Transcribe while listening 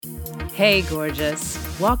Hey, gorgeous.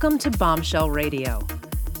 Welcome to Bombshell Radio.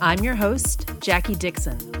 I'm your host, Jackie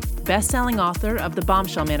Dixon, best-selling author of the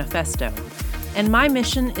Bombshell Manifesto, and my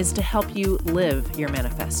mission is to help you live your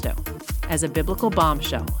manifesto as a biblical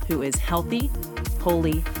bombshell who is healthy,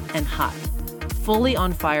 holy, and hot, fully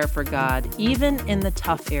on fire for God, even in the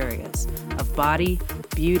tough areas of body,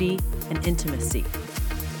 beauty, and intimacy.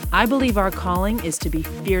 I believe our calling is to be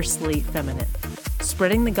fiercely feminine,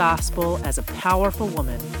 spreading the gospel as a powerful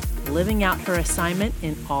woman, living out her assignment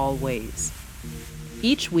in all ways.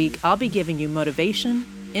 Each week, I'll be giving you motivation,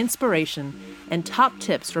 inspiration, and top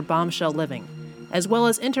tips for bombshell living, as well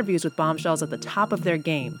as interviews with bombshells at the top of their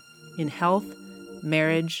game in health,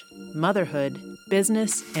 marriage, motherhood,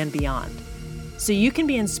 business, and beyond. So you can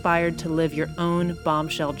be inspired to live your own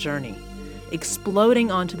bombshell journey,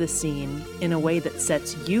 exploding onto the scene in a way that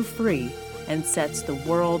sets you free and sets the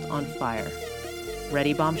world on fire.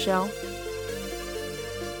 Ready, bombshell?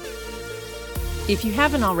 If you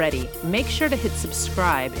haven't already, make sure to hit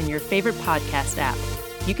subscribe in your favorite podcast app.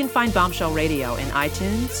 You can find Bombshell Radio in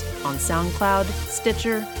iTunes, on SoundCloud,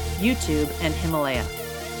 Stitcher, YouTube, and Himalaya.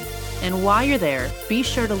 And while you're there, be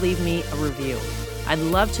sure to leave me a review. I'd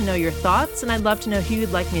love to know your thoughts, and I'd love to know who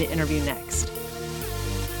you'd like me to interview next.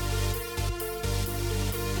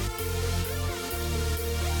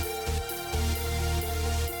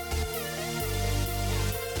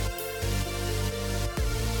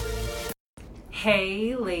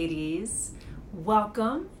 Hey ladies,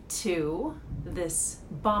 welcome to this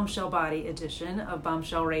Bombshell Body edition of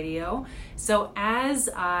Bombshell Radio. So as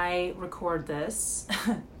I record this,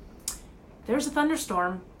 there's a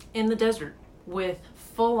thunderstorm in the desert with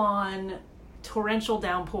full-on torrential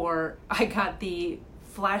downpour. I got the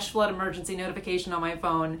flash flood emergency notification on my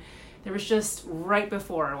phone. There was just right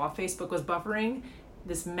before, while Facebook was buffering,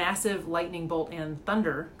 this massive lightning bolt and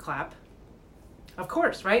thunder clap. Of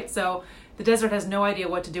course, right? So the desert has no idea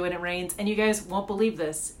what to do when it rains, and you guys won't believe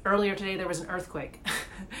this. Earlier today, there was an earthquake.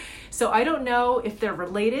 So I don't know if they're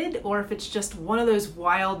related or if it's just one of those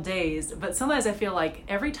wild days, but sometimes I feel like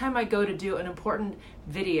every time I go to do an important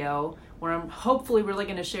video where I'm hopefully really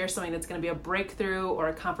going to share something that's going to be a breakthrough or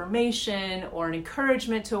a confirmation or an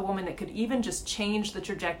encouragement to a woman that could even just change the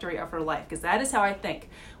trajectory of her life, because that is how I think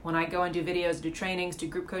when I go and do videos, do trainings, do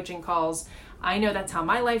group coaching calls. I know that's how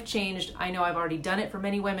my life changed. I know I've already done it for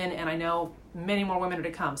many women, and I know many more women are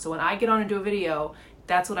to come. So when I get on and do a video,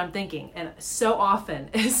 that's what I'm thinking. And so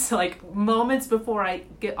often, it's like moments before I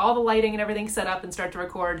get all the lighting and everything set up and start to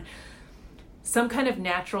record, some kind of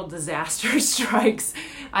natural disaster strikes.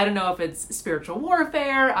 I don't know if it's spiritual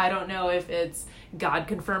warfare. I don't know if it's God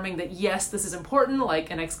confirming that, yes, this is important,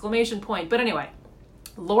 like an exclamation point. But anyway,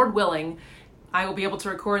 Lord willing, I will be able to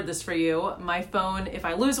record this for you. My phone, if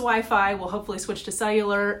I lose Wi-Fi, will hopefully switch to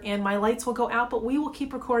cellular and my lights will go out, but we will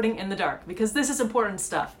keep recording in the dark because this is important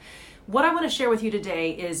stuff. What I want to share with you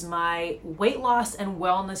today is my weight loss and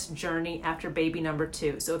wellness journey after baby number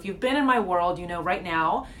 2. So if you've been in my world, you know right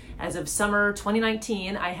now, as of summer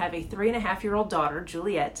 2019, I have a 3.5-year-old daughter,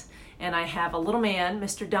 Juliet, and I have a little man,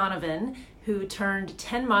 Mr. Donovan, who turned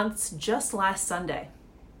 10 months just last Sunday.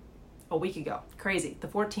 A week ago. Crazy. The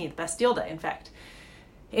 14th, Bastille Day, in fact.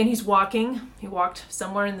 And he's walking. He walked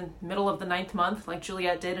somewhere in the middle of the 9th month like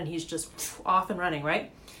Juliet did, and he's just off and running,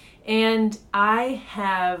 right? And I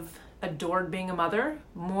have adored being a mother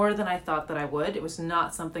more than I thought that I would. It was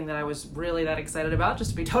not something that I was really that excited about, just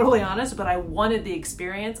to be totally honest, but I wanted the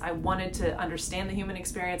experience. I wanted to understand the human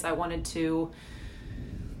experience. I wanted to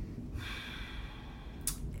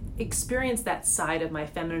experience that side of my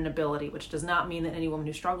feminine ability, which does not mean that any woman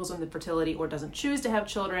who struggles with infertility or doesn't choose to have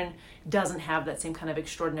children doesn't have that same kind of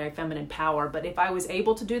extraordinary feminine power. But if I was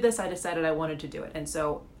able to do this, I decided I wanted to do it. And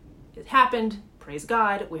so it happened. Praise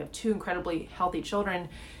God. We have 2 incredibly healthy children.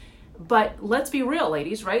 But let's be real,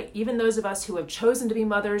 ladies, right? Even those of us who have chosen to be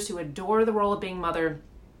mothers, who adore the role of being mother,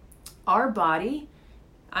 our body,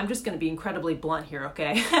 I'm just going to be incredibly blunt here,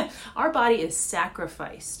 okay? Our body is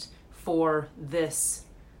sacrificed for this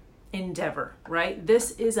endeavor, right?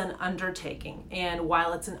 This is an undertaking. And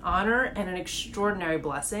while it's an honor and an extraordinary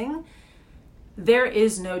blessing, there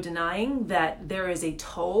is no denying that there is a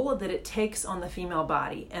toll that it takes on the female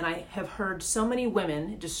body. And I have heard so many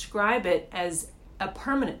women describe it as a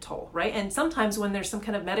permanent toll, right? And sometimes when there's some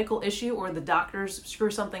kind of medical issue or the doctors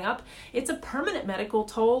screw something up, it's a permanent medical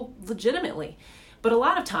toll legitimately. But a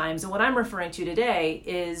lot of times, and what I'm referring to today,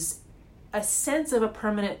 is a sense of a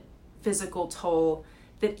permanent physical toll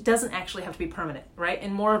that doesn't actually have to be permanent, right?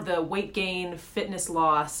 And more of the weight gain, fitness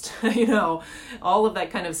lost, all of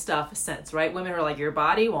that kind of stuff sense, right? Women are like, your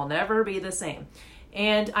body will never be the same.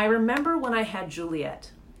 And I remember when I had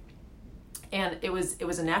Juliet, And it was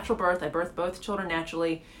a natural birth. I birthed both children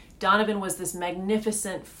naturally. Donovan was this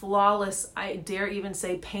magnificent, flawless, I dare even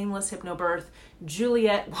say painless hypnobirth.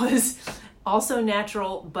 Juliet was also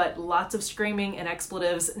natural, but lots of screaming and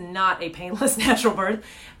expletives, not a painless natural birth,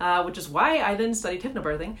 which is why I then studied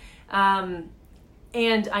hypnobirthing.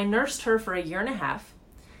 And I nursed her for 1.5 years.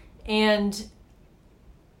 And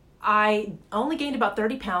I only gained about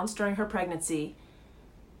 30 pounds during her pregnancy.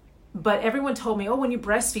 But everyone told me, oh, when you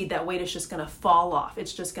breastfeed, that weight is just going to fall off.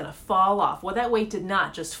 It's just going to fall off. Well, that weight did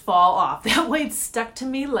not just fall off. That weight stuck to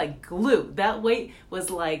me like glue. That weight was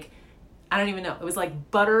like, I don't even know. It was like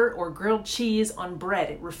butter or grilled cheese on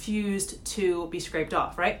bread. It refused to be scraped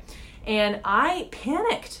off, right? And I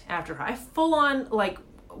panicked after her. I full on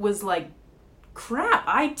was like, crap,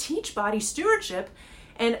 I teach body stewardship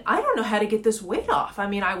and I don't know how to get this weight off. I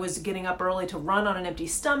mean, I was getting up early to run on an empty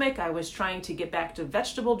stomach. I was trying to get back to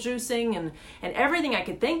vegetable juicing and everything I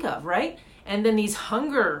could think of, right? And then these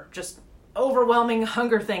just overwhelming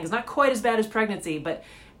hunger things, not quite as bad as pregnancy, but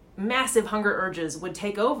massive hunger urges would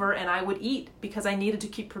take over and I would eat because I needed to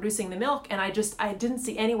keep producing the milk. And I didn't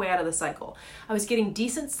see any way out of the cycle. I was getting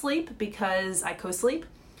decent sleep because I co-sleep.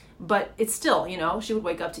 But it's still, she would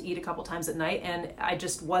wake up to eat a couple times at night and I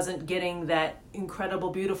just wasn't getting that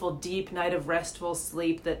incredible, beautiful, deep night of restful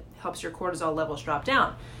sleep that helps your cortisol levels drop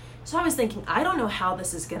down. So I was thinking, I don't know how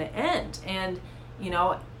this is going to end. And,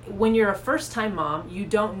 when you're a first-time mom, you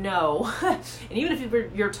don't know, and even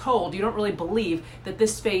if you're told, you don't really believe that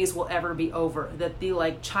this phase will ever be over, that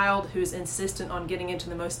the child who's insistent on getting into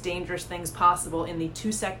the most dangerous things possible in the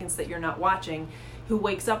 2 seconds that you're not watching, who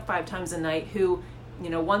wakes up 5 times a night, who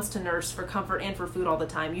wants to nurse for comfort and for food all the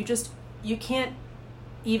time. You can't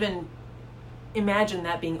even imagine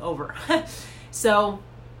that being over. So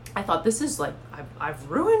I thought, this is I've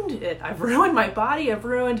ruined it. I've ruined my body. I've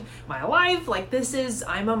ruined my life.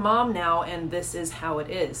 I'm a mom now and this is how it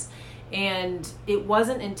is. And it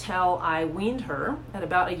wasn't until I weaned her at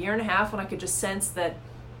about 1.5 years when I could just sense that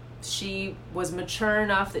she was mature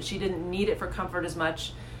enough that she didn't need it for comfort as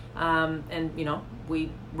much. And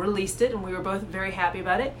we released it and we were both very happy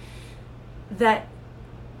about it, that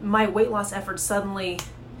my weight loss efforts suddenly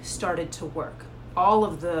started to work. All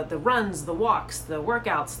of the runs, the walks, the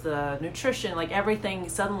workouts, the nutrition, everything,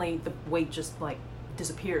 suddenly the weight just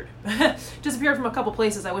disappeared. Disappeared from a couple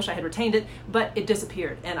places. I wish I had retained it, but it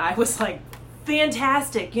disappeared. And I was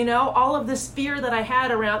fantastic, all of this fear that I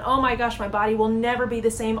had around, oh my gosh, my body will never be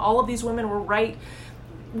the same. All of these women were right.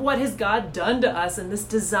 What has God done to us and this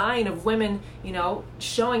design of women,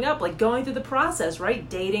 showing up, going through the process, right?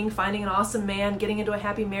 Dating, finding an awesome man, getting into a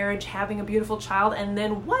happy marriage, having a beautiful child, and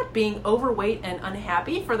then what? Being overweight and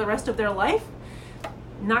unhappy for the rest of their life?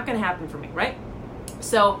 Not going to happen for me, right?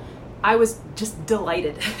 So I was just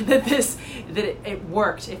delighted that it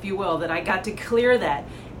worked, if you will, that I got to clear that.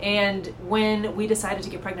 And when we decided to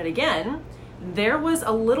get pregnant again, there was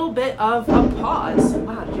a little bit of a pause.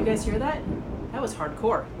 Wow, did you guys hear that? That was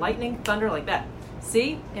hardcore. Lightning, thunder, like that.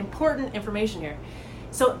 See? Important information here.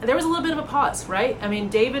 So there was a little bit of a pause, right? I mean,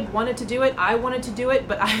 David wanted to do it. I wanted to do it,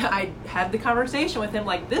 but I had the conversation with him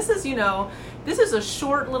this is, this is a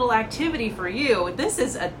short little activity for you. This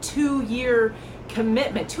is a 2-year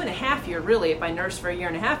commitment, 2.5 year really, if I nurse for 1.5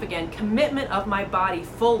 years again, commitment of my body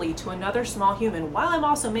fully to another small human while I'm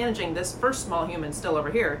also managing this first small human still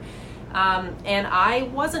over here. And I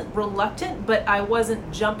wasn't reluctant, but I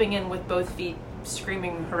wasn't jumping in with both feet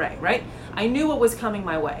screaming hooray, right? I knew what was coming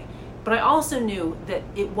my way, but I also knew that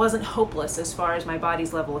it wasn't hopeless as far as my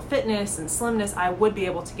body's level of fitness and slimness. I would be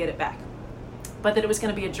able to get it back, but that it was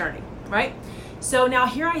going to be a journey, right? So now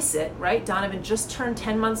here I sit, right? Donovan just turned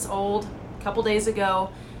 10 months old a couple days ago,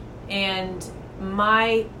 and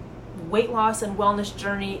my weight loss and wellness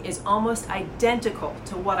journey is almost identical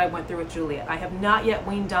to what I went through with Juliet. I have not yet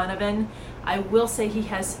weaned Donovan. I will say he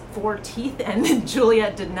has 4 teeth and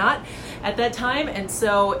Juliet did not at that time. And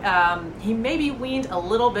so he may be weaned a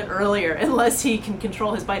little bit earlier unless he can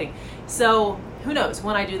control his biting. So who knows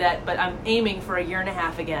when I do that, but I'm aiming for 1.5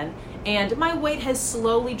 years again. And my weight has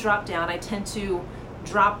slowly dropped down. I tend to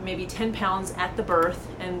drop maybe 10 pounds at the birth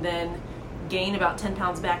and then gain about 10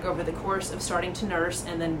 pounds back over the course of starting to nurse,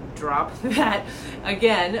 and then drop that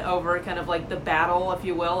again over kind of the battle, if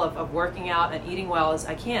you will, of working out and eating well as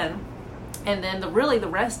I can. And then the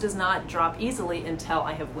rest does not drop easily until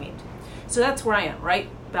I have weaned. So that's where I am, right?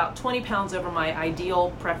 About 20 pounds over my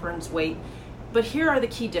ideal preference weight. But here are the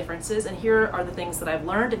key differences, and here are the things that I've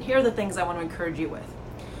learned, and here are the things I want to encourage you with.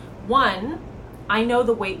 One, I know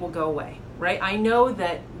the weight will go away, right? I know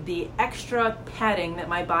that the extra padding that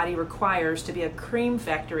my body requires to be a cream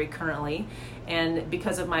factory currently, and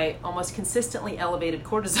because of my almost consistently elevated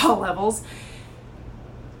cortisol levels,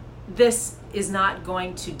 this is not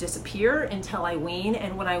going to disappear until I wean,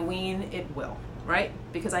 and when I wean, it will, right?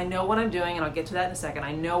 Because I know what I'm doing, and I'll get to that in a second.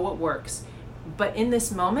 I know what works. But in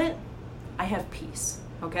this moment, I have peace,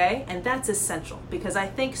 okay? And that's essential, because I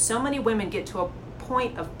think so many women get to a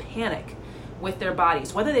point of panic with their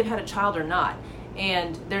bodies, whether they've had a child or not.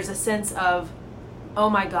 And there's a sense of, oh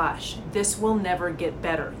my gosh, this will never get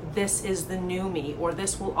better. This is the new me, or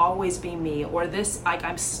this will always be me, or this, like,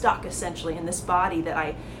 I'm stuck essentially in this body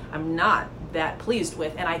that I'm not that pleased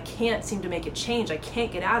with, and I can't seem to make it change. I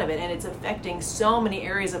can't get out of it, and it's affecting so many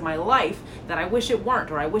areas of my life that I wish it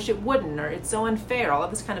weren't, or I wish it wouldn't, or it's so unfair, all of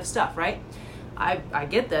this kind of stuff, right? I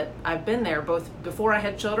get that. I've been there, both before I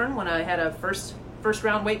had children, when I had a first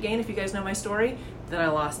round weight gain, if you guys know my story. Then I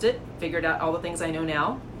lost it, figured out all the things I know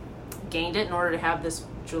now, gained it in order to have this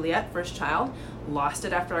Juliet, first child, lost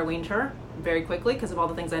it after I weaned her very quickly because of all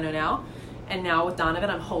the things I know now. And now with Donovan,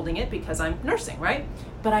 I'm holding it because I'm nursing, right?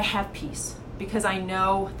 But I have peace because I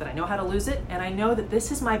know that I know how to lose it, and I know that this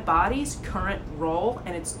is my body's current role,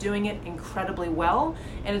 and it's doing it incredibly well,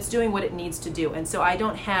 and it's doing what it needs to do. And so I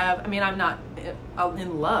don't have, I mean, I'm not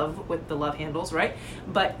in love with the love handles, right?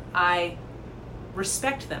 But I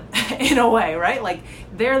respect them in a way, right? Like,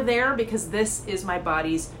 they're there because this is my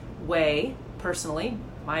body's way, personally,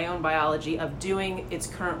 my own biology, of doing its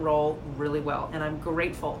current role really well. And I'm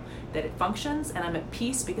grateful that it functions, and I'm at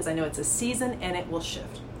peace because I know it's a season and it will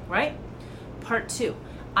shift, right? Part 2,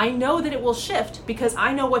 I know that it will shift because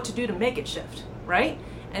I know what to do to make it shift, right?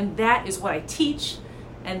 And that is what I teach,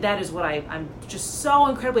 and that is what I'm just so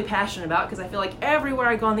incredibly passionate about, because I feel like everywhere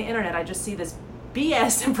I go on the internet, I just see this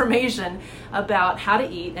BS information about how to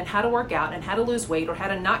eat and how to work out and how to lose weight, or how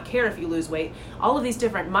to not care if you lose weight. All of these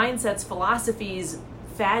different mindsets, philosophies,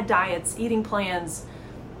 fad diets, eating plans.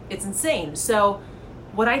 It's insane. So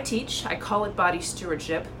what I teach, I call it body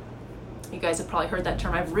stewardship. You guys have probably heard that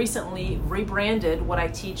term. I've recently rebranded what I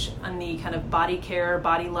teach on the kind of body care,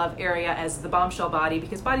 body love area as the bombshell body,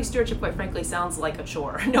 because body stewardship, quite frankly, sounds like a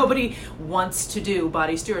chore. Nobody wants to do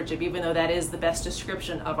body stewardship, even though that is the best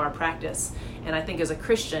description of our practice. And I think as a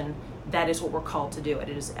Christian, that is what we're called to do. It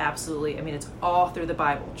is absolutely, I mean, it's all through the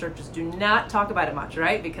Bible. Churches do not talk about it much,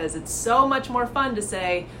 right? Because it's so much more fun to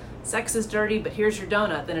say, sex is dirty, but here's your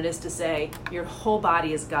donut, than it is to say, your whole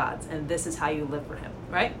body is God's, and this is how you live for Him,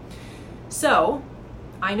 right? So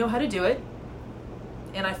I know how to do it,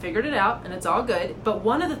 and I figured it out, and it's all good. But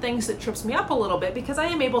one of the things that trips me up a little bit, because I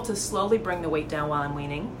am able to slowly bring the weight down while I'm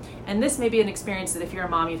weaning, and this may be an experience that if you're a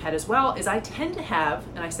mom you've had as well, is I tend to have,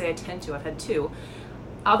 and I say I tend to, I've had 2,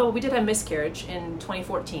 although we did have miscarriage in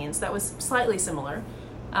 2014, so that was slightly similar,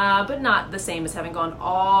 but not the same as having gone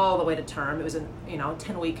all the way to term. It was a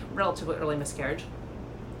 10-week, relatively early miscarriage.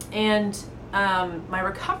 And my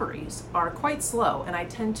recoveries are quite slow, and I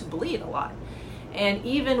tend to bleed a lot. And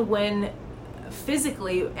even when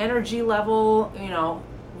physically, energy level,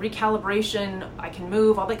 recalibration, I can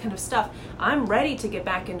move, all that kind of stuff, I'm ready to get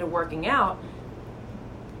back into working out.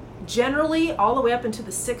 Generally, all the way up into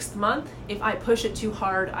the 6th month, if I push it too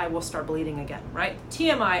hard, I will start bleeding again, right?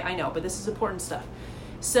 TMI, I know, but this is important stuff.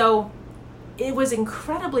 So it was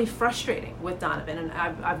incredibly frustrating with Donovan, and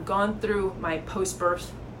I've gone through my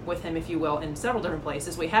post-birth with him, if you will, in several different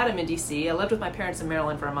places. We had him in DC. I lived with my parents in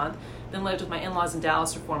Maryland for a month, then lived with my in-laws in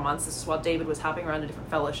Dallas for 4 months. This is while David was hopping around to different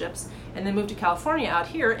fellowships, and then moved to California out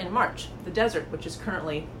here in March, the desert, which is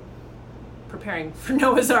currently preparing for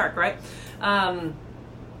Noah's Ark, right?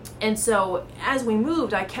 And so as we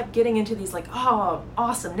moved, I kept getting into these like, oh,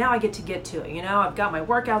 awesome, now I get to it. I've got my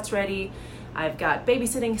workouts ready. I've got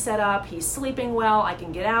babysitting set up. He's sleeping well. I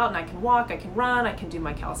can get out and I can walk, I can run, I can do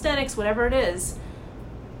my calisthenics, whatever it is.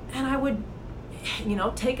 And I would,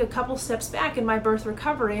 take a couple steps back in my birth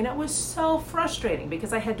recovery, and it was so frustrating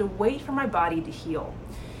because I had to wait for my body to heal.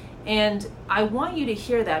 And I want you to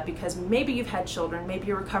hear that, because maybe you've had children, maybe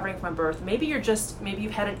you're recovering from birth, maybe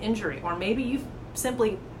you've had an injury, or maybe you've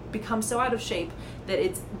simply become so out of shape that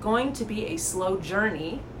it's going to be a slow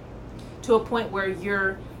journey to a point where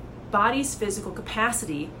your body's physical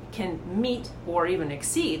capacity can meet or even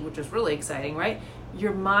exceed, which is really exciting, right?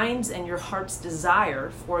 Your mind's and your heart's desire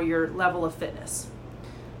for your level of fitness.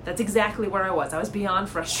 That's exactly where I was. I was beyond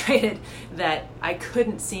frustrated that I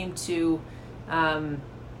couldn't seem to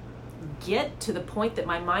get to the point that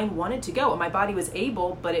my mind wanted to go. And my body was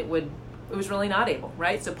able, but it was really not able,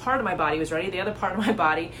 right? So part of my body was ready. The other part of my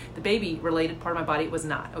body, the baby-related part of my body, was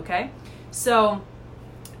not, okay? So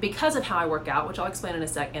because of how I work out, which I'll explain in a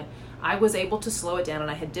second, I was able to slow it down, and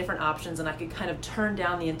I had different options, and I could kind of turn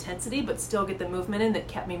down the intensity but still get the movement in that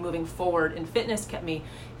kept me moving forward in fitness, kept me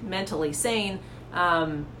mentally sane.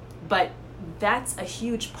 But that's a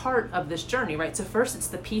huge part of this journey, right? So first it's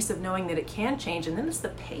the peace of knowing that it can change, and then it's the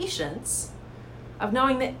patience of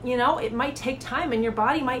knowing that, it might take time and your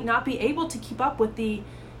body might not be able to keep up with the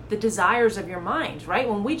desires of your mind, right?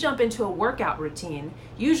 When we jump into a workout routine,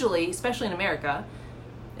 usually, especially in America,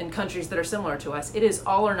 in countries that are similar to us, it is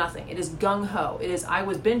all or nothing. It is gung-ho. It is, I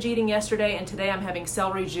was binge eating yesterday and today I'm having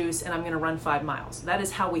celery juice and I'm going to run 5 miles. That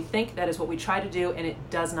is how we think. That is what we try to do, and it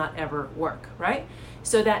does not ever work, right?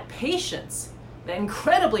 So that patience, the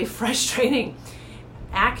incredibly frustrating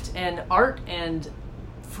act and art and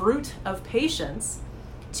fruit of patience,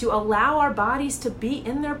 to allow our bodies to be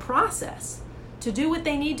in their process, to do what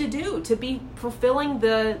they need to do, to be fulfilling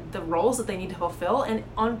the roles that they need to fulfill, and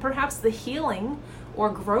on perhaps the healing or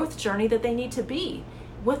growth journey that they need to be,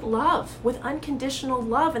 with love, with unconditional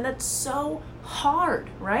love. And that's so hard,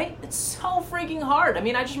 right? It's so freaking hard. I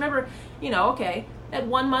mean, I just remember, okay, at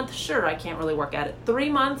 1 month, sure, I can't really work at it. 3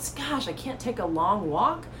 months, gosh, I can't take a long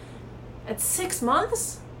walk. At 6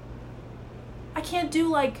 months, I can't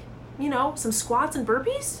do some squats and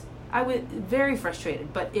burpees. I was very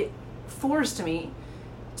frustrated, but it forced me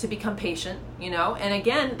to become patient, and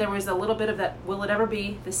again, there was a little bit of that, will it ever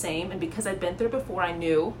be the same? And because I'd been through it before, I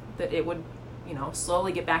knew that it would,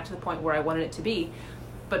 slowly get back to the point where I wanted it to be.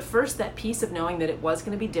 But first, that peace of knowing that it was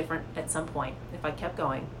going to be different at some point if I kept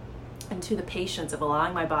going, and to the patience of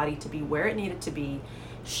allowing my body to be where it needed to be,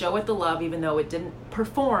 show it the love even though it didn't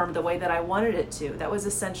perform the way that I wanted it to. That was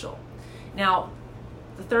essential. Now,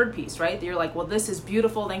 the third piece, right? You're like, well, this is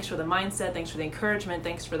beautiful. Thanks for the mindset. Thanks for the encouragement.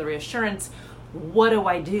 Thanks for the reassurance. What do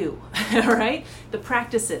I do? Right? The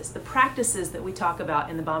practices that we talk about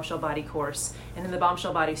in the Bombshell Body course and in the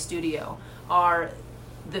Bombshell Body studio are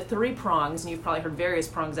the 3 prongs, and you've probably heard various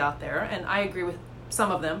prongs out there, and I agree with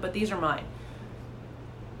some of them, but these are mine.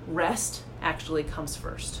 Rest actually comes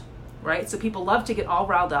first, right? So people love to get all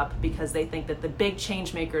riled up because they think that the big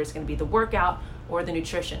change maker is going to be the workout or the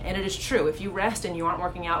nutrition. And it is true. If you rest and you aren't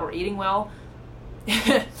working out or eating well,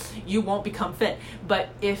 you won't become fit. But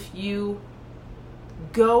if you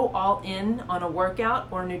go all in on a workout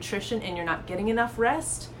or nutrition and you're not getting enough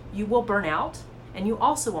rest, you will burn out and you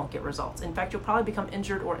also won't get results. In fact, you'll probably become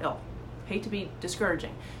injured or ill. Hate to be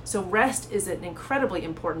discouraging. So rest is an incredibly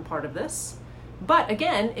important part of this. But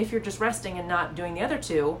again, if you're just resting and not doing the other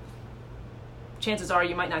 2, chances are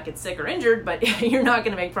you might not get sick or injured, but you're not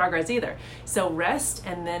going to make progress either. So rest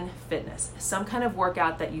and then fitness, some kind of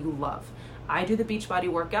workout that you love. I do the Beachbody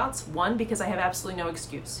workouts, 1, because I have absolutely no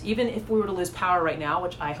excuse. Even if we were to lose power right now,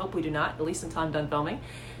 which I hope we do not, at least until I'm done filming,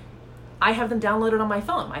 I have them downloaded on my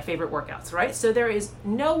phone, my favorite workouts, right? So there is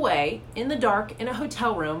no way in the dark, in a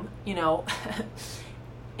hotel room, in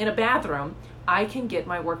a bathroom, I can get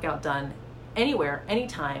my workout done anywhere,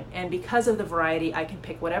 anytime. And because of the variety, I can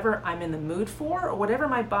pick whatever I'm in the mood for or whatever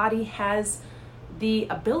my body has the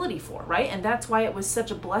ability for, right? And that's why it was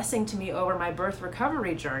such a blessing to me over my birth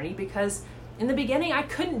recovery journey, because in the beginning I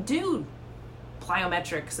couldn't do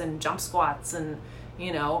plyometrics and jump squats and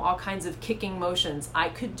all kinds of kicking motions. I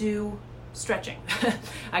could do stretching.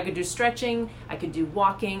 I could do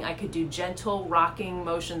walking, I could do gentle rocking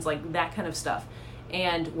motions, like that kind of stuff.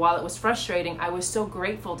 And while it was frustrating, I was so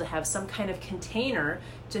grateful to have some kind of container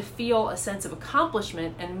to feel a sense of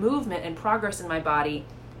accomplishment and movement and progress in my body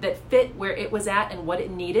that fit where it was at and what it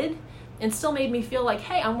needed, and still made me feel like,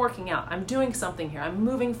 hey, I'm working out, I'm doing something here, I'm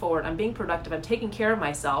moving forward, I'm being productive, I'm taking care of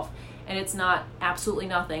myself, and it's not absolutely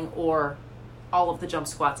nothing or all of the jump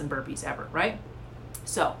squats and burpees ever, right?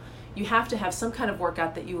 So you have to have some kind of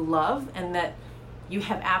workout that you love and that you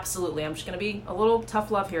have absolutely, I'm just going to be a little tough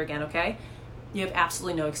love here again, okay? You have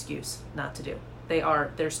absolutely no excuse not to do.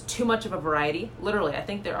 There's too much of a variety. Literally, I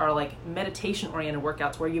think there are like meditation-oriented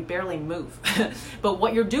workouts where you barely move. But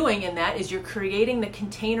what you're doing in that is you're creating the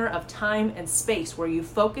container of time and space where you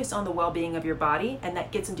focus on the well-being of your body, and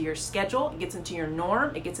that gets into your schedule, it gets into your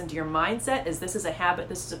norm, it gets into your mindset, as this is a habit,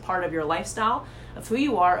 this is a part of your lifestyle, of who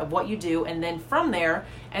you are, of what you do, and then from there,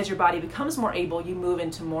 as your body becomes more able, you move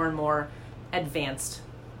into more and more advanced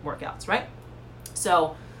workouts, right?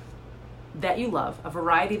 So, that you love, a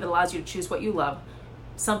variety that allows you to choose what you love,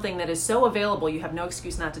 something that is so available you have no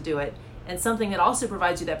excuse not to do it, and something that also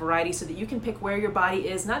provides you that variety so that you can pick where your body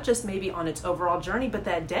is, not just maybe on its overall journey, but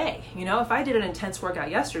that day. If I did an intense workout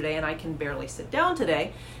yesterday and I can barely sit down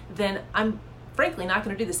today, then I'm frankly not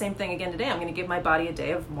going to do the same thing again today. I'm going to give my body a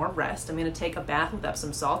day of more rest. I'm going to take a bath with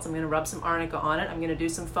Epsom salts. I'm going to rub some arnica on it. I'm going to do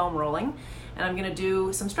some foam rolling, and I'm going to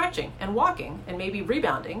do some stretching and walking and maybe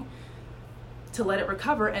rebounding to let it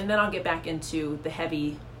recover, and then I'll get back into the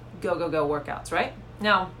heavy go workouts, right?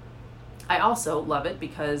 Now, I also love it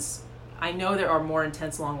because I know there are more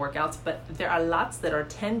intense long workouts, but there are lots that are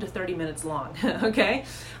 10 to 30 minutes long, okay?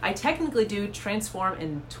 I technically do Transform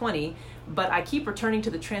in 20, but I keep returning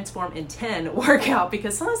to the Transform in 10 workout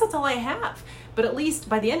because sometimes that's all I have. But at least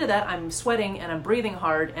by the end of that, I'm sweating and I'm breathing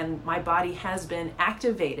hard, and my body has been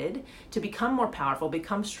activated to become more powerful,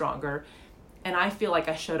 become stronger, and I feel like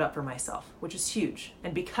I showed up for myself, which is huge.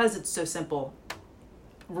 And because it's so simple,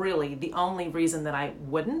 really the only reason that I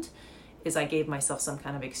wouldn't is I gave myself some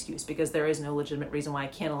kind of excuse, because there is no legitimate reason why I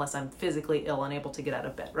can't unless I'm physically ill, unable to get out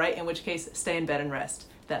of bed, right? In which case, stay in bed and rest.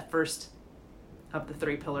 That first of the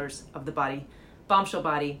 3 pillars of the bombshell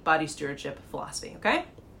body stewardship philosophy, okay?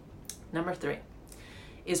 Number 3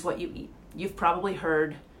 is what you eat. You've probably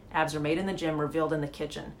heard abs are made in the gym, revealed in the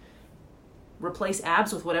kitchen. Replace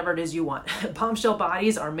abs with whatever it is you want. Bombshell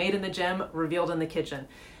bodies are made in the gym, revealed in the kitchen.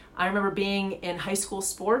 I remember being in high school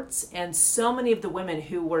sports, and so many of the women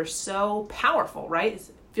who were so powerful, right?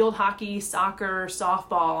 Field hockey, soccer,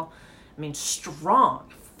 softball, I mean,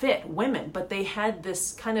 strong, fit women, but they had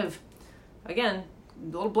this kind of, again, a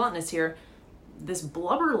little bluntness here, this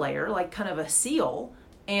blubber layer, like kind of a seal,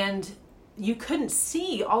 and you couldn't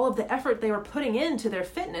see all of the effort they were putting into their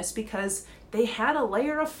fitness because they had a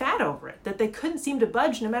layer of fat over it that they couldn't seem to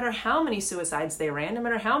budge no matter how many suicides they ran, no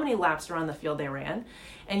matter how many laps around the field they ran.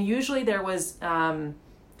 And usually there was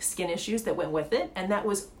skin issues that went with it, and that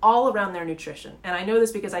was all around their nutrition. And I know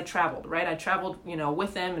this because I traveled, right? I traveled,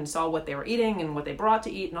 with them and saw what they were eating and what they brought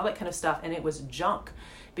to eat and all that kind of stuff, and it was junk.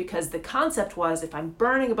 Because the concept was, if I'm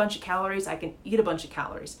burning a bunch of calories, I can eat a bunch of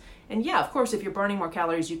calories. And yeah, of course, if you're burning more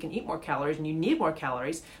calories, you can eat more calories and you need more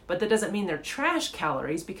calories, but that doesn't mean they're trash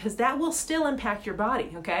calories, because that will still impact your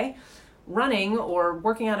body, okay? Running or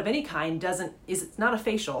working out of any kind it's not a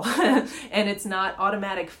facial and it's not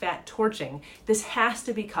automatic fat torching. This has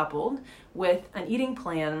to be coupled with an eating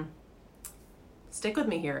plan. Stick with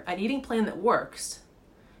me here. An eating plan that works,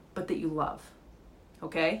 but that you love,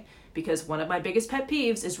 okay? Because one of my biggest pet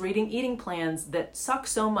peeves is reading eating plans that suck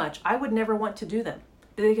so much, I would never want to do them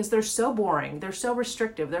because they're so boring, they're so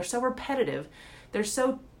restrictive, they're so repetitive, they're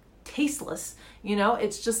so tasteless.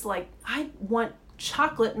 It's just like, I want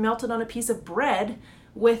chocolate melted on a piece of bread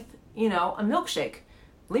with, a milkshake.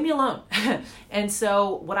 Leave me alone. And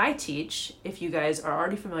so what I teach, if you guys are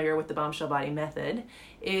already familiar with the Bombshell Body method,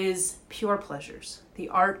 is pure pleasures, the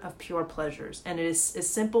art of pure pleasures. And it is as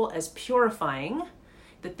simple as purifying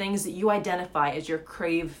the things that you identify as your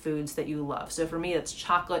crave foods that you love. So for me, it's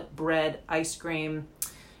chocolate, bread, ice cream,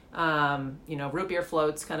 root beer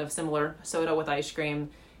floats, kind of similar, soda with ice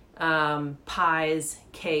cream, pies,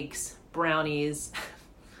 cakes, brownies,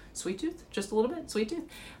 sweet tooth, just a little bit, sweet tooth.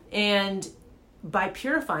 And by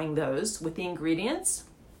purifying those with the ingredients,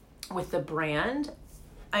 with the brand,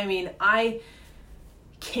 I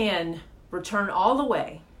can return all the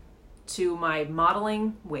way to my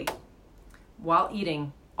modeling weight while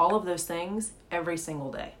eating all of those things every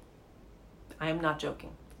single day. I am not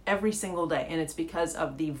joking. Every single day. And it's because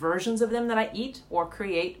of the versions of them that I eat or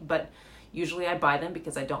create, but usually I buy them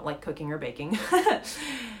because I don't like cooking or baking.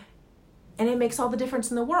 And it makes all the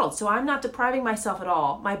difference in the world. So I'm not depriving myself at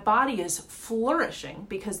all. My body is flourishing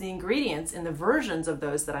because the ingredients in the versions of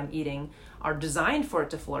those that I'm eating are designed for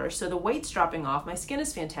it to flourish. So the weight's dropping off. My skin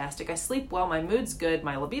is fantastic. I sleep well. My mood's good.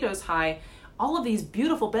 My libido's high. All of these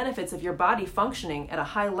beautiful benefits of your body functioning at a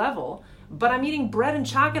high level, but I'm eating bread and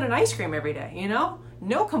chocolate and ice cream every day,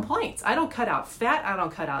 No complaints. I don't cut out fat. I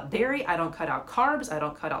don't cut out dairy. I don't cut out carbs. I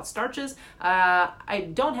don't cut out starches.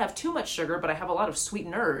 I don't have too much sugar, but I have a lot of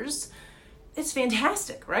sweeteners. It's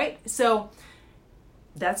fantastic, right? So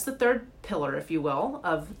that's the third pillar, if you will,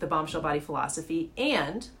 of the Bombshell Body philosophy.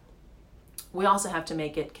 And we also have to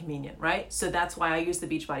make it convenient, right? So that's why I use the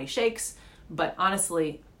Beachbody shakes. But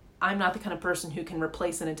honestly, I'm not the kind of person who can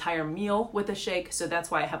replace an entire meal with a shake. So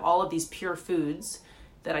that's why I have all of these pure foods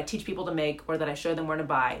that I teach people to make or that I show them where to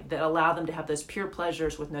buy that allow them to have those pure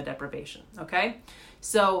pleasures with no deprivation, okay?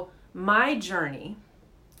 So my journey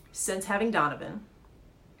since having Donovan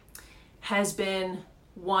has been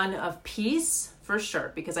one of peace, for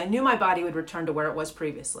sure, because I knew my body would return to where it was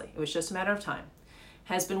previously. It was just a matter of time.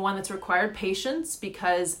 Has been one that's required patience,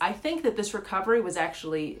 because I think that this recovery was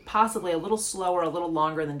actually possibly a little slower, a little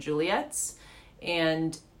longer than Juliet's.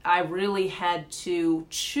 And I really had to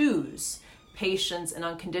choose patience, and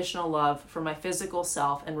unconditional love for my physical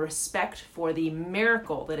self and respect for the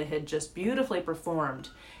miracle that it had just beautifully performed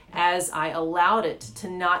as I allowed it to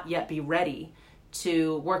not yet be ready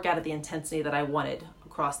to work out at the intensity that I wanted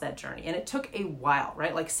across that journey. And it took a while,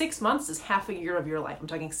 right? Like 6 months is half a year of your life. I'm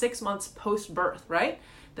talking 6 months post-birth, right?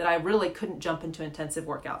 That I really couldn't jump into intensive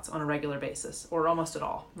workouts on a regular basis or almost at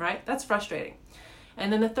all, right? That's frustrating.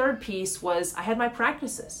 And then the third piece was I had my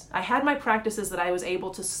practices. I had my practices that I was able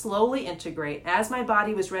to slowly integrate as my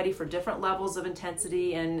body was ready for different levels of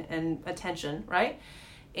intensity and attention, right?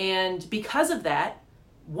 And because of that,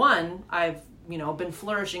 one, I've been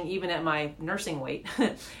flourishing even at my nursing weight.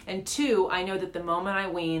 And two, I know that the moment I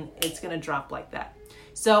wean, it's going to drop like that.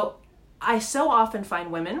 So I so often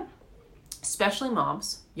find women, especially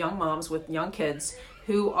moms, young moms with young kids,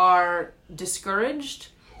 who are discouraged,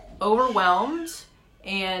 overwhelmed,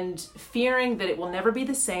 and fearing that it will never be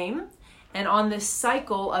the same. And on this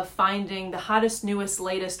cycle of finding the hottest, newest,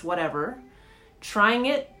 latest, whatever, trying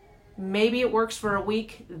it, maybe it works for a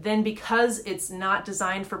week, then because it's not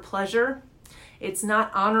designed for pleasure, it's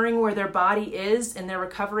not honoring where their body is in their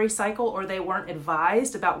recovery cycle, or they weren't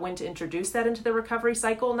advised about when to introduce that into the recovery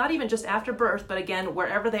cycle, not even just after birth, but again,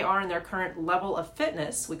 wherever they are in their current level of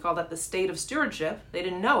fitness. We call that the state of stewardship. They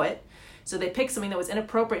didn't know it, so they picked something that was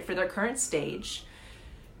inappropriate for their current stage.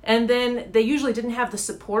 And then they usually didn't have the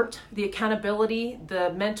support, the accountability,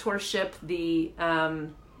 the mentorship, the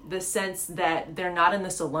sense that they're not in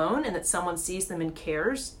this alone and that someone sees them and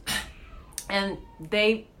cares. And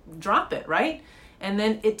they drop it, right? And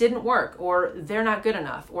then it didn't work, or they're not good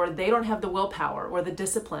enough, or they don't have the willpower or the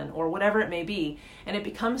discipline or whatever it may be. And it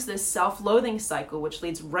becomes this self-loathing cycle, which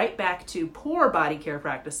leads right back to poor body care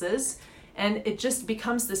practices. And it just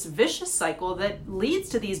becomes this vicious cycle that leads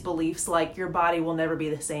to these beliefs like your body will never be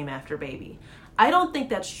the same after baby. I don't think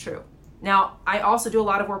that's true. Now, I also do a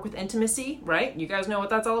lot of work with intimacy, right? You guys know what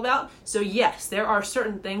that's all about. So yes, there are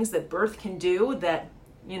certain things that birth can do that,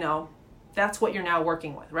 that's what you're now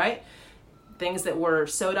working with, right? Things that were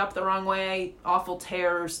sewed up the wrong way, awful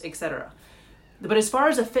tears, etc. But as far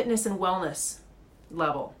as a fitness and wellness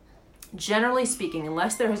level, generally speaking,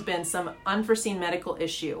 unless there has been some unforeseen medical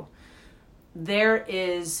issue, there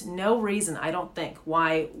is no reason, I don't think,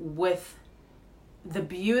 why with the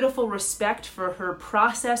beautiful respect for her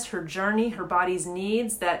process, her journey, her body's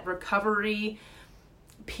needs, that recovery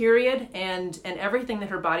period, and everything that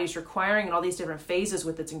her body's requiring and all these different phases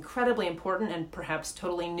with its incredibly important and perhaps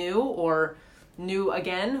totally new or new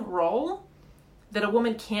again role, that a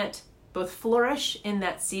woman can't both flourish in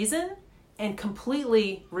that season and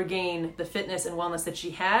completely regain the fitness and wellness that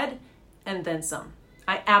she had and then some.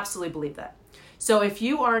 I absolutely believe that. So if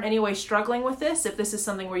you are in any way struggling with this, if this is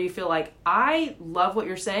something where you feel like, I love what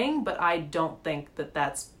you're saying, but I don't think that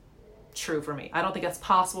that's true for me. I don't think that's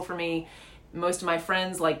possible for me. Most of my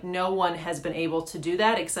friends, like no one has been able to do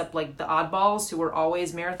that except like the oddballs who are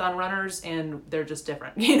always marathon runners, and they're just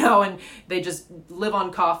different, and they just live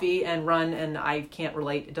on coffee and run, and I can't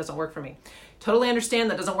relate. It doesn't work for me. Totally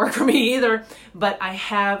understand that doesn't work for me either, but I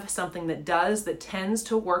have something that does, that tends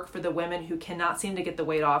to work for the women who cannot seem to get the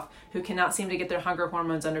weight off, who cannot seem to get their hunger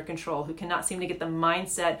hormones under control, who cannot seem to get the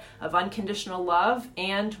mindset of unconditional love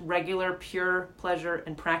and regular pure pleasure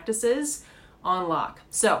and practices on lock.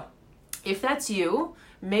 So if that's you,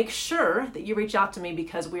 make sure that you reach out to me,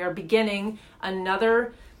 because we are beginning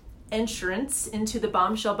another entrance into the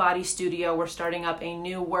Bombshell Body Studio. We're starting up a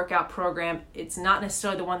new workout program. It's not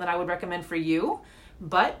necessarily the one that I would recommend for you,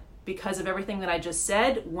 but because of everything that I just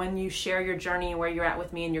said, when you share your journey and where you're at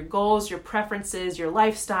with me and your goals, your preferences, your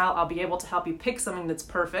lifestyle, I'll be able to help you pick something that's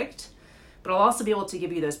perfect, but I'll also be able to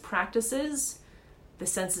give you those practices, the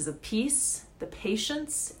senses of peace, the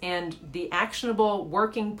patience, and the actionable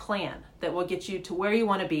working plan that will get you to where you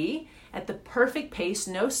want to be at the perfect pace,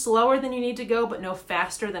 no slower than you need to go, but no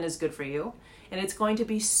faster than is good for you. And it's going to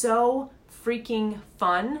be so freaking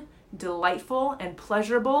fun, delightful, and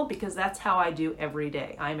pleasurable, because that's how I do every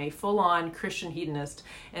day. I'm a full-on Christian hedonist,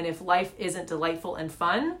 and if life isn't delightful and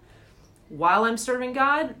fun while I'm serving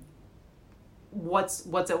God, what's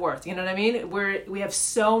it worth? You know what I mean? We have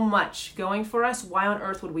so much going for us. Why on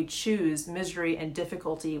earth would we choose misery and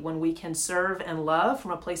difficulty when we can serve and love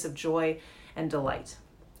from a place of joy and delight?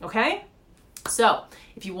 Okay? So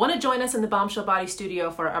if you want to join us in the Bombshell Body Studio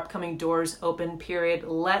for our upcoming doors open period,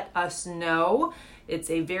 let us know. It's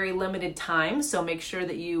a very limited time, so make sure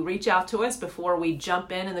that you reach out to us before we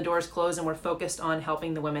jump in and the doors close and we're focused on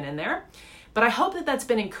helping the women in there. But I hope that that's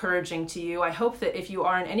been encouraging to you. I hope that if you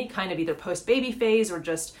are in any kind of either post-baby phase or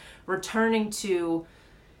just returning to,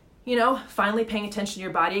 finally paying attention to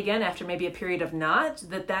your body again after maybe a period of not,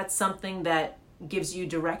 that's something that gives you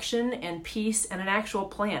direction and peace and an actual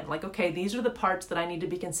plan. Like, okay, these are the parts that I need to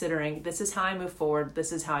be considering. This is how I move forward.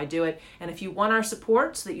 This is how I do it. And if you want our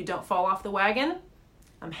support so that you don't fall off the wagon,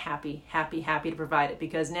 I'm happy to provide it.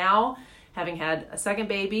 Because now, having had a second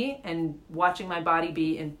baby and watching my body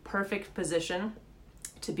be in perfect position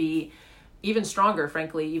to be even stronger,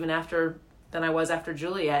 frankly, even than I was after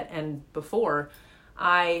Juliet and before,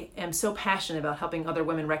 I am so passionate about helping other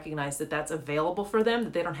women recognize that that's available for them,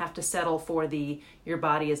 that they don't have to settle for the "your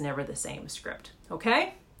body is never the same" script.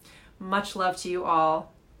 Okay? Much love to you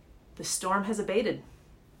all. The storm has abated.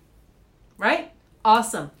 Right?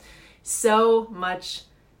 Awesome. So much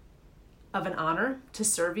of an honor to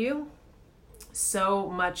serve you. So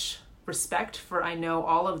much respect for, I know,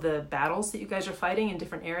 all of the battles that you guys are fighting in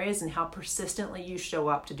different areas and how persistently you show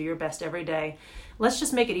up to do your best every day. Let's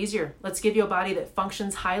just make it easier. Let's give you a body that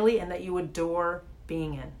functions highly and that you adore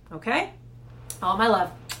being in. Okay? All my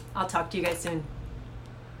love. I'll talk to you guys soon.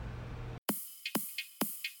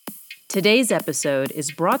 Today's episode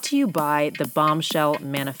is brought to you by the Bombshell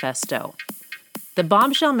Manifesto. The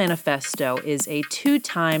Bombshell Manifesto is a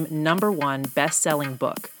 2-time #1 best-selling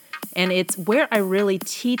book, and it's where I really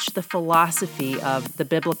teach the philosophy of the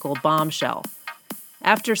biblical bombshell.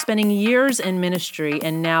 After spending years in ministry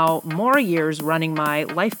and now more years running my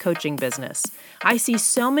life coaching business, I see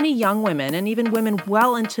so many young women and even women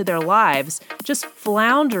well into their lives just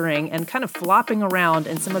floundering and kind of flopping around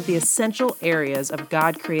in some of the essential areas of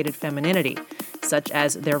God-created femininity, such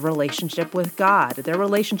as their relationship with God, their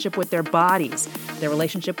relationship with their bodies, their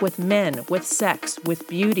relationship with men, with sex, with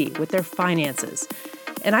beauty, with their finances.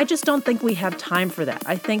 And I just don't think we have time for that.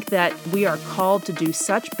 I think that we are called to do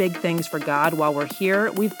such big things for God while we're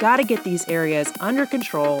here. We've got to get these areas under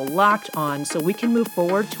control, locked on, so we can move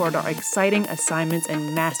forward toward our exciting assignments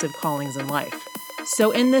and massive callings in life.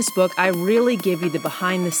 So in this book, I really give you the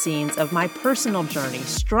behind the scenes of my personal journey,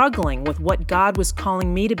 struggling with what God was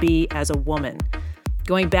calling me to be as a woman.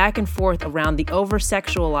 Going back and forth around the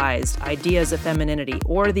over-sexualized ideas of femininity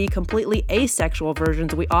or the completely asexual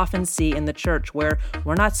versions we often see in the church where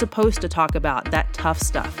we're not supposed to talk about that tough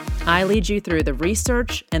stuff. I lead you through the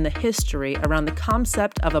research and the history around the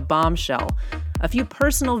concept of a bombshell, a few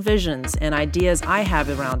personal visions and ideas I have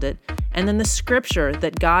around it, and then the scripture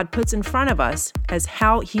that God puts in front of us as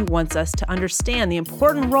how He wants us to understand the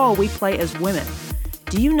important role we play as women.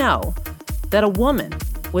 Do you know that a woman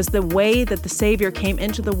was the way that the Savior came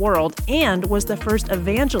into the world and was the first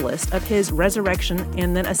evangelist of His resurrection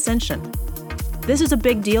and then ascension? This is a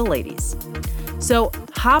big deal, ladies. So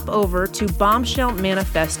hop over to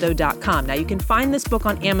bombshellmanifesto.com. Now you can find this book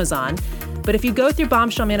on Amazon, but if you go through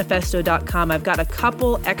bombshellmanifesto.com, I've got a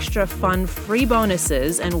couple extra fun free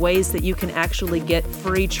bonuses and ways that you can actually get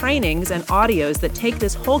free trainings and audios that take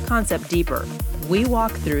this whole concept deeper. We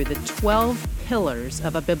walk through the 12 pillars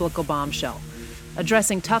of a biblical bombshell,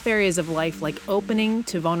 addressing tough areas of life like opening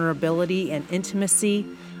to vulnerability and intimacy,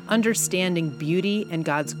 understanding beauty and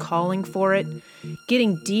God's calling for it,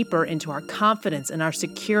 getting deeper into our confidence and our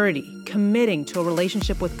security, committing to a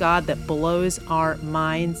relationship with God that blows our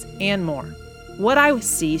minds, and more. What I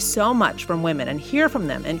see so much from women and hear from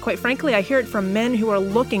them, and quite frankly, I hear it from men who are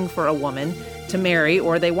looking for a woman to marry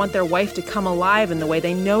or they want their wife to come alive in the way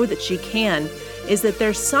they know that she can, is that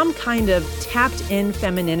there's some kind of tapped-in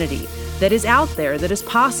femininity that is out there, that is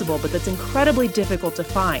possible, but that's incredibly difficult to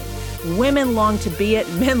find. Women long to be it,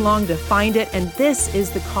 men long to find it, and this is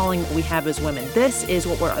the calling that we have as women. This is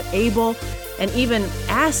what we're able and even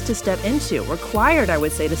asked to step into, required, I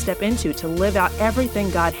would say, to step into, to live out everything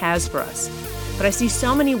God has for us. But I see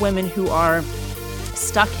so many women who are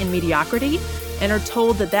stuck in mediocrity and are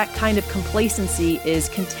told that that kind of complacency is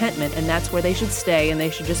contentment and that's where they should stay and they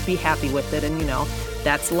should just be happy with it and,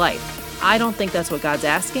 that's life. I don't think that's what God's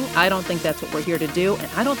asking. I don't think that's what we're here to do, and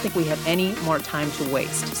I don't think we have any more time to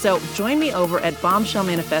waste. So join me over at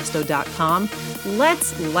bombshellmanifesto.com.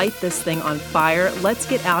 Let's light this thing on fire. Let's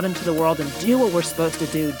get out into the world and do what we're supposed to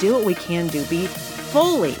do what we can do, be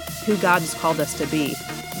fully who God has called us to be.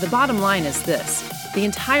 The bottom line is this. The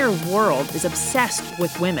entire world is obsessed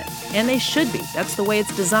with women, and they should be. That's the way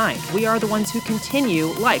it's designed. We are the ones who continue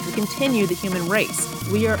life, who continue the human race.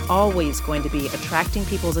 We are always going to be attracting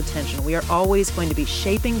people's attention. We are always going to be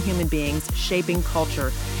shaping human beings, shaping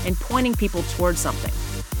culture, and pointing people towards something.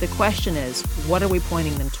 The question is, what are we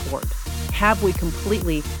pointing them toward? Have we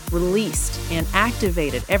completely released and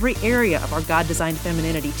activated every area of our God-designed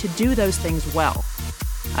femininity to do those things well?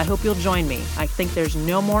 I hope you'll join me. I think there's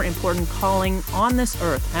no more important calling on this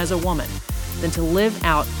earth as a woman than to live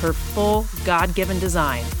out her full God-given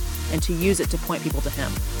design and to use it to point people to Him.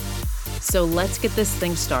 So let's get this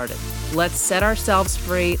thing started. Let's set ourselves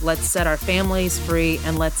free, let's set our families free,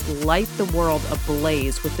 and let's light the world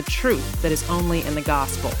ablaze with the truth that is only in the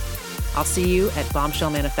gospel. I'll see you at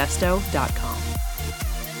bombshellmanifesto.com.